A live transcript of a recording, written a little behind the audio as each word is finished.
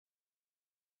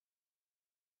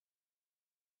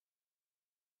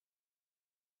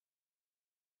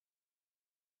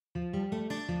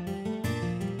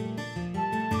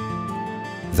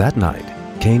That night,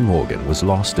 Kane Morgan was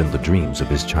lost in the dreams of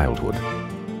his childhood.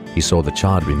 He saw the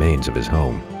charred remains of his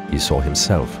home. He saw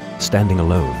himself standing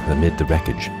alone amid the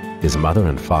wreckage. His mother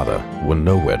and father were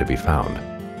nowhere to be found.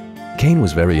 Kane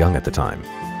was very young at the time,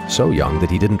 so young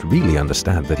that he didn't really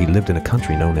understand that he lived in a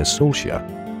country known as Solskjaer,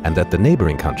 and that the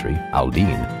neighboring country,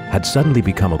 Aldine, had suddenly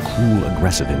become a cruel,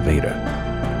 aggressive invader.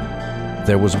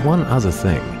 There was one other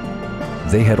thing.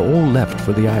 They had all left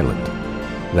for the island.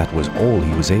 That was all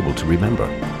he was able to remember.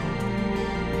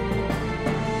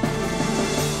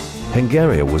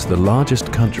 Pangaria was the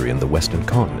largest country in the Western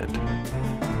continent.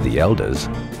 The elders,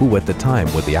 who at the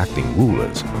time were the acting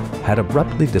rulers, had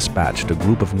abruptly dispatched a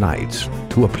group of knights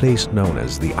to a place known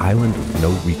as the Island of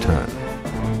No Return.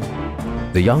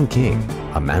 The young king,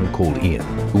 a man called Ian,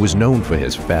 who was known for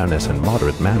his fairness and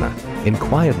moderate manner,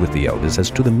 inquired with the elders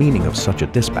as to the meaning of such a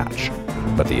dispatch,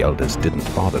 but the elders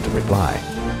didn't bother to reply.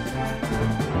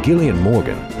 Gillian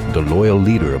Morgan, the loyal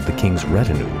leader of the king's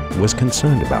retinue, was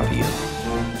concerned about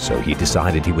Ian, so he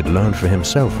decided he would learn for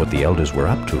himself what the elders were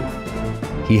up to.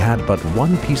 He had but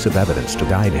one piece of evidence to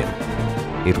guide him.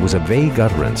 It was a vague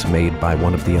utterance made by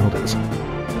one of the elders.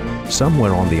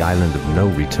 Somewhere on the Island of No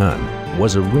Return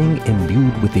was a ring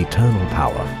imbued with eternal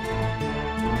power.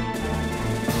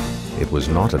 It was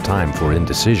not a time for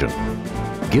indecision.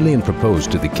 Gillian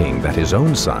proposed to the king that his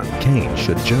own son, Kane,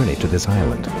 should journey to this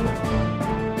island.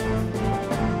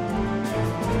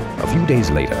 A few days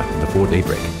later, before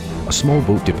daybreak, a small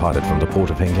boat departed from the port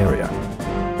of Pangaria.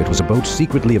 It was a boat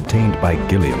secretly obtained by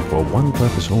Gillian for one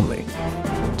purpose only: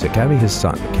 to carry his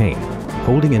son, Kane,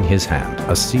 holding in his hand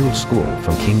a sealed scroll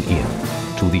from King Ian,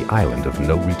 to the Island of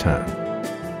No Return.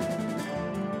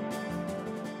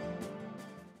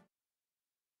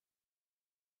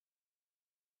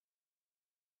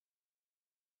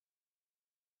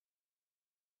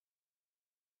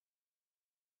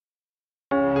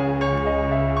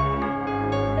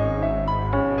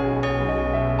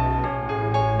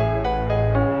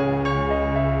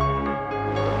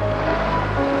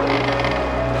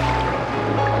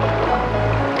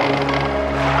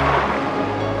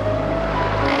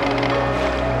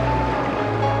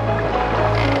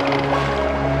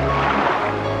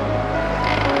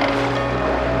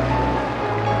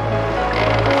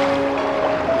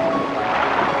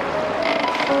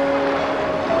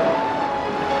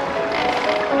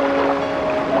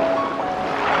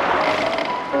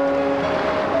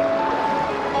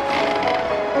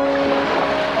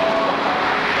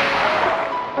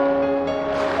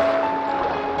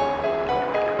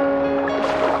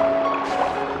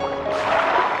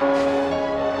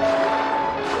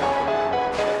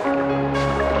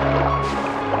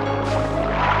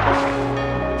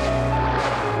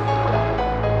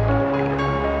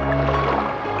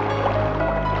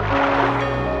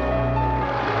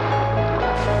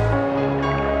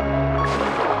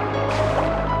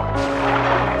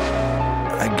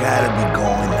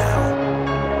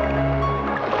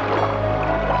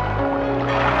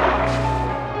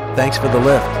 Thanks for the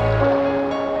lift.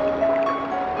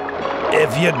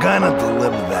 If you're gonna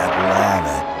deliver that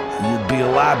ladder, you'd be a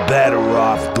lot better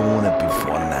off doing it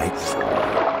before nightfall.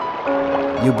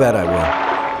 You bet I will.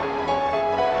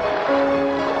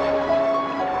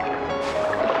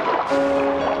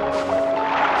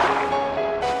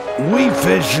 We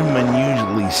fishermen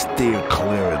usually steer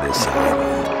clear of this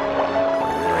island.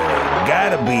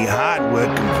 Gotta be hard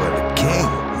working for the king,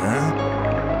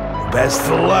 huh? Best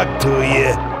of luck to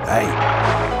you. Hey,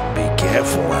 be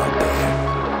careful out there.